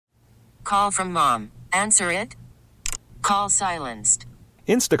call from mom. Answer it. Call silenced.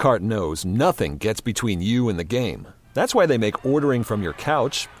 Instacart knows nothing gets between you and the game. That's why they make ordering from your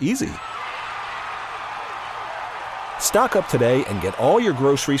couch easy. Stock up today and get all your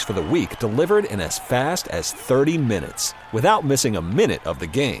groceries for the week delivered in as fast as 30 minutes without missing a minute of the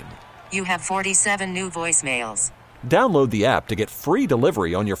game. You have 47 new voicemails. Download the app to get free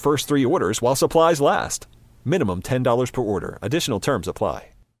delivery on your first 3 orders while supplies last. Minimum $10 per order. Additional terms apply.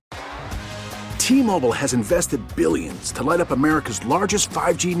 T-Mobile has invested billions to light up America's largest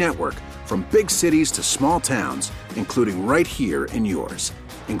 5G network, from big cities to small towns, including right here in yours.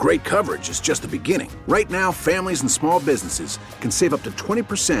 And great coverage is just the beginning. Right now, families and small businesses can save up to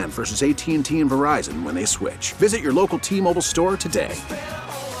 20% versus AT&T and Verizon when they switch. Visit your local T-Mobile store today.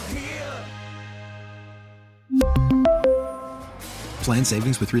 Plan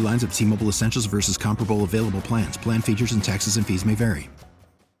savings with 3 lines of T-Mobile Essentials versus comparable available plans. Plan features and taxes and fees may vary.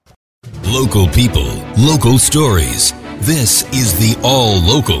 Local people, local stories. This is the All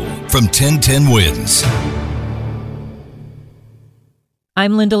Local from 1010 Wins.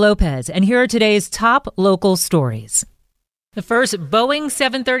 I'm Linda Lopez, and here are today's top local stories. The first Boeing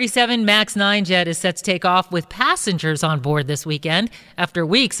 737 MAX 9 jet is set to take off with passengers on board this weekend. After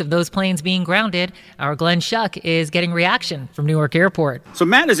weeks of those planes being grounded, our Glenn Schuck is getting reaction from Newark Airport. So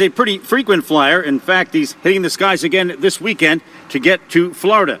Matt is a pretty frequent flyer. In fact, he's hitting the skies again this weekend to get to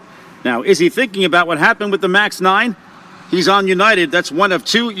Florida. Now, is he thinking about what happened with the MAX 9? He's on United. That's one of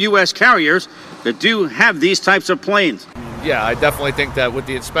 2 U.S. carriers that do have these types of planes. Yeah, I definitely think that with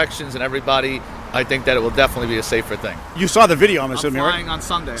the inspections and everybody, I think that it will definitely be a safer thing. You saw the video, I'm assuming, right? I'm flying on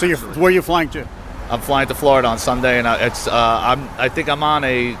Sunday. So where are you flying to? I'm flying to Florida on Sunday, and I think I'm on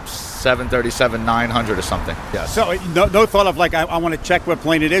a 737-900 or something. Yeah. So no thought of I want to check what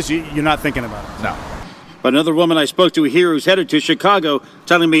plane it is. You're not thinking about it. No. But another woman I spoke to here who's headed to Chicago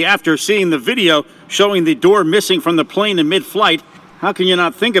telling me after seeing the video showing the door missing from the plane in mid-flight, how can you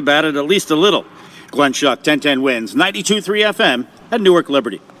not think about it at least a little? Glenn Schuck, 1010 Wins, 92.3 FM at Newark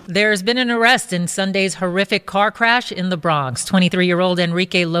Liberty. There's been an arrest in Sunday's horrific car crash in the Bronx. 23-year-old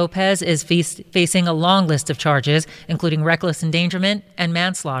Enrique Lopez is facing a long list of charges, including reckless endangerment and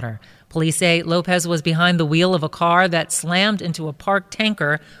manslaughter. Police say Lopez was behind the wheel of a car that slammed into a parked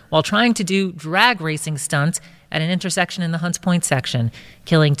tanker while trying to do drag racing stunts at an intersection in the Hunts Point section,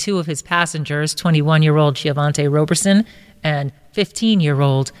 killing 2 of his passengers, 21-year-old Giovante Roberson and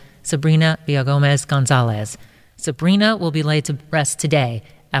 15-year-old Sabrina Villagomez Gonzalez. Sabrina will be laid to rest today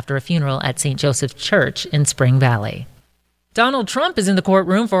after a funeral at St. Joseph's Church in Spring Valley. Donald Trump is in the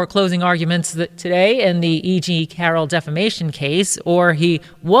courtroom for closing arguments today in the E.G. Carroll defamation case, or he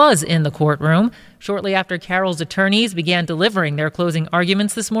was in the courtroom. Shortly after Carroll's attorneys began delivering their closing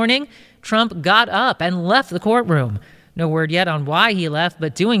arguments this morning, Trump got up and left the courtroom. No word yet on why he left,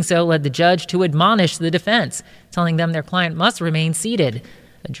 but doing so led the judge to admonish the defense, telling them their client must remain seated.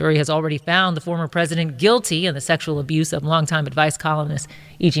 The jury has already found the former president guilty in the sexual abuse of longtime advice columnist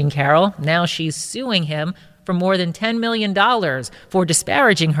E.G. Carroll. Now she's suing him for more than $10 million for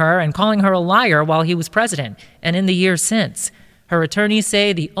disparaging her and calling her a liar while he was president and in the years since. Her attorneys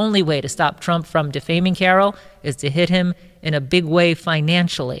say the only way to stop Trump from defaming Carroll is to hit him in a big way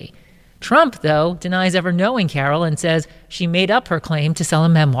financially. Trump, though, denies ever knowing Carroll and says she made up her claim to sell a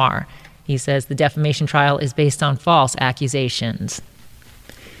memoir. He says the defamation trial is based on false accusations.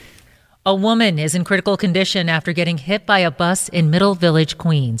 A woman is in critical condition after getting hit by a bus in Middle Village,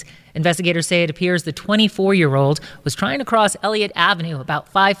 Queens. Investigators say it appears the 24-year-old was trying to cross Elliott Avenue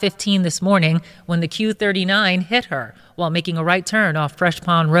about 5:15 this morning when the Q39 hit her while making a right turn off Fresh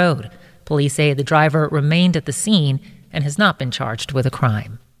Pond Road. Police say the driver remained at the scene and has not been charged with a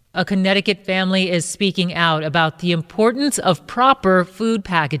crime. A Connecticut family is speaking out about the importance of proper food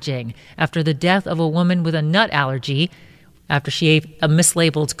packaging after the death of a woman with a nut allergy after she ate a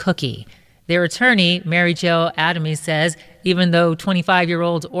mislabeled cookie. Their attorney, Mary Jo Adamy, says even though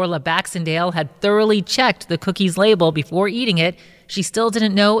 25-year-old Orla Baxendale had thoroughly checked the cookie's label before eating it, she still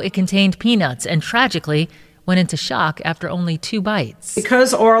didn't know it contained peanuts and tragically went into shock after only 2 bites.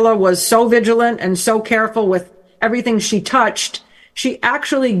 Because Orla was so vigilant and so careful with everything she touched, she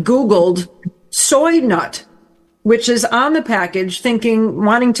actually Googled soy nut, which is on the package,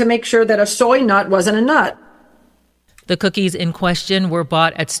 wanting to make sure that a soy nut wasn't a nut. The cookies in question were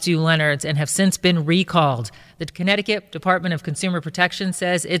bought at Stu Leonard's and have since been recalled. The Connecticut Department of Consumer Protection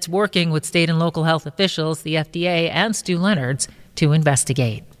says it's working with state and local health officials, the FDA, and Stu Leonard's to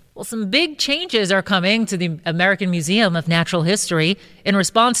investigate. Well, some big changes are coming to the American Museum of Natural History in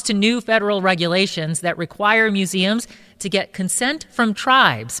response to new federal regulations that require museums to get consent from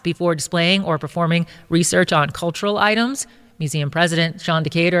tribes before displaying or performing research on cultural items. Museum president Sean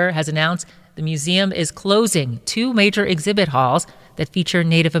Decatur has announced the museum is closing 2 major exhibit halls that feature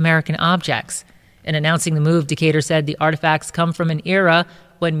Native American objects. In announcing the move, Decatur said the artifacts come from an era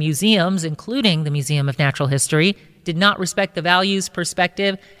when museums, including the Museum of Natural History, did not respect the values,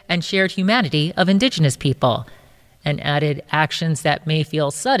 perspective, and shared humanity of Indigenous people, and added actions that may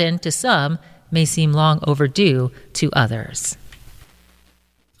feel sudden to some may seem long overdue to others.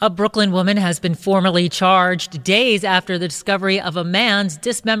 A Brooklyn woman has been formally charged days after the discovery of a man's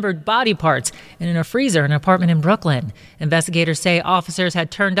dismembered body parts in a freezer in an apartment in Brooklyn. Investigators say officers had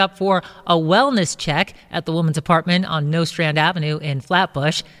turned up for a wellness check at the woman's apartment on Nostrand Avenue in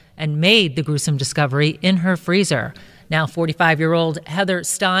Flatbush and made the gruesome discovery in her freezer. Now 45-year-old Heather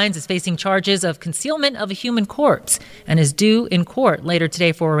Steins is facing charges of concealment of a human corpse and is due in court later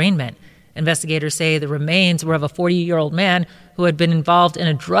today for arraignment. Investigators say the remains were of a 40-year-old man who had been involved in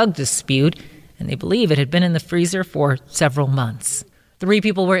a drug dispute, and they believe it had been in the freezer for several months. 3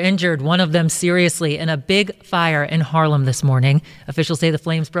 people were injured, one of them seriously, in a big fire in Harlem this morning. Officials say the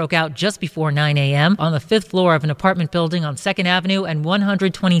flames broke out just before 9 a.m. on the 5th floor of an apartment building on 2nd Avenue and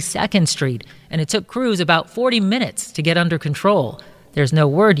 122nd Street, and it took crews about 40 minutes to get under control. There's no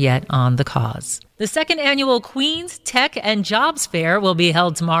word yet on the cause. The 2nd annual Queens Tech and Jobs Fair will be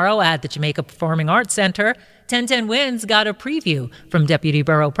held tomorrow at the Jamaica Performing Arts Center. 1010 Wins got a preview from Deputy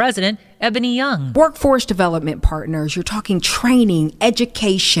Borough President Ebony Young. Workforce development partners, you're talking training,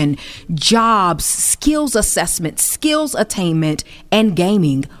 education, jobs, skills assessment, skills attainment, and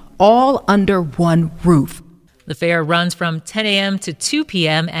gaming, all under one roof. The fair runs from 10 a.m. to 2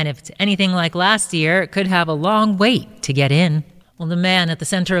 p.m., and if it's anything like last year, it could have a long wait to get in. Well, the man at the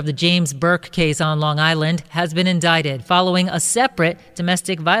center of the James Burke case on Long Island has been indicted following a separate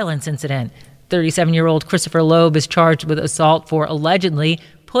domestic violence incident. 37-year-old Christopher Loeb is charged with assault for allegedly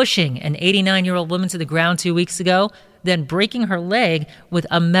pushing an 89-year-old woman to the ground 2 weeks ago, then breaking her leg with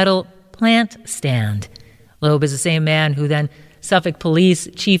a metal plant stand. Loeb is the same man who then Suffolk Police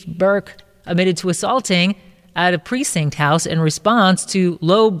Chief Burke admitted to assaulting at a precinct house in response to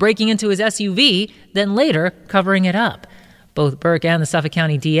Loeb breaking into his SUV, then later covering it up. Both Burke and the Suffolk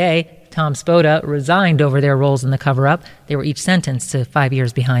County DA, Tom Spoda, resigned over their roles in the cover-up. They were each sentenced to 5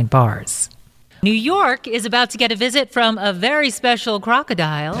 years behind bars. New York is about to get a visit from a very special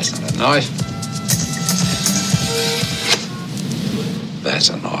crocodile. That's a knife. That's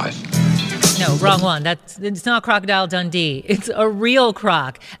a knife. No, wrong one. It's not Crocodile Dundee. It's a real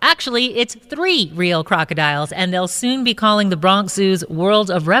croc. Actually, it's 3 real crocodiles, and they'll soon be calling the Bronx Zoo's World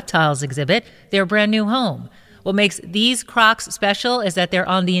of Reptiles exhibit their brand new home. What makes these crocs special is that they're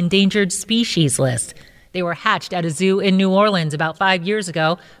on the endangered species list. They were hatched at a zoo in New Orleans about 5 years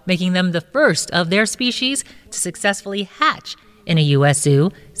ago, making them the first of their species to successfully hatch in a U.S.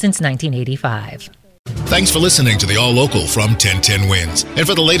 zoo since 1985. Thanks for listening to the All Local from 1010 Wins. And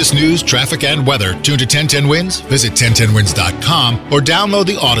for the latest news, traffic, and weather, tune to 1010 Wins, visit 1010wins.com, or download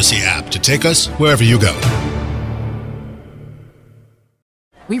the Odyssey app to take us wherever you go.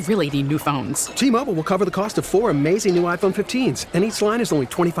 We really need new phones. T-Mobile will cover the cost of 4 amazing new iPhone 15s, and each line is only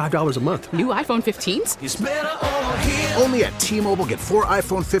 $25 a month. New iPhone 15s? It's better over here. Only at T-Mobile, get 4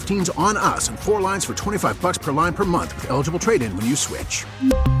 iPhone 15s on us and 4 lines for $25 per line per month with eligible trade-in when you switch.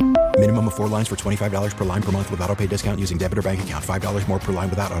 Minimum of 4 lines for $25 per line per month with autopay discount using debit or bank account. $5 more per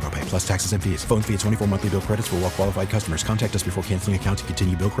line without autopay, plus taxes and fees. Phone fee at 24 monthly bill credits for well-qualified customers. Contact us before canceling account to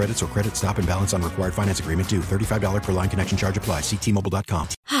continue bill credits or credit stop and balance on required finance agreement due. $35 per line connection charge applies. See T-Mobile.com.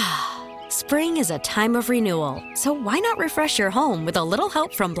 Spring is a time of renewal, so why not refresh your home with a little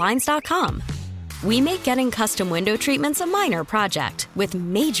help from Blinds.com? We make getting custom window treatments a minor project with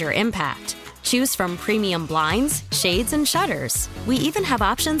major impact. Choose from premium blinds, shades, and shutters. We even have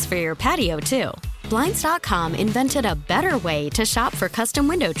options for your patio, too. Blinds.com invented a better way to shop for custom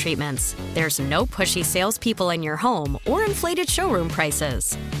window treatments. There's no pushy salespeople in your home or inflated showroom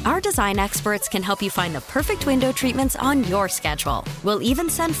prices. Our design experts can help you find the perfect window treatments on your schedule. We'll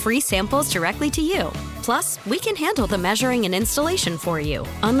even send free samples directly to you. Plus, we can handle the measuring and installation for you.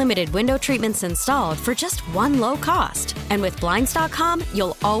 Unlimited window treatments installed for just one low cost. And with Blinds.com,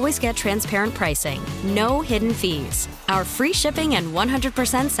 you'll always get transparent pricing. No hidden fees. Our free shipping and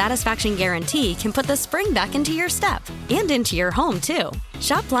 100% satisfaction guarantee can put the spring back into your step and into your home, too.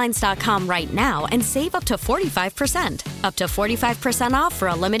 Shop Blinds.com right now and save up to 45%. Up to 45% off for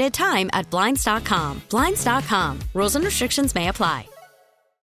a limited time at Blinds.com. Blinds.com. Rules and restrictions may apply.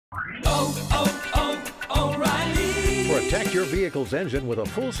 O'Reilly. For a Protect your vehicle's engine with a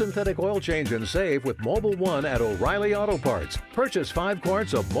full synthetic oil change and save with Mobile One at O'Reilly Auto Parts. Purchase 5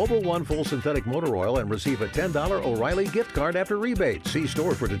 quarts of Mobile One full synthetic motor oil and receive a $10 O'Reilly gift card after rebate. See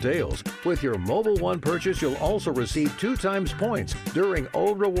store for details. With your Mobile One purchase, you'll also receive 2 times points during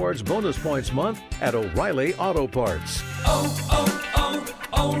O Rewards Bonus Points Month at O'Reilly Auto Parts.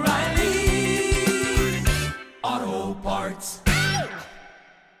 O'Reilly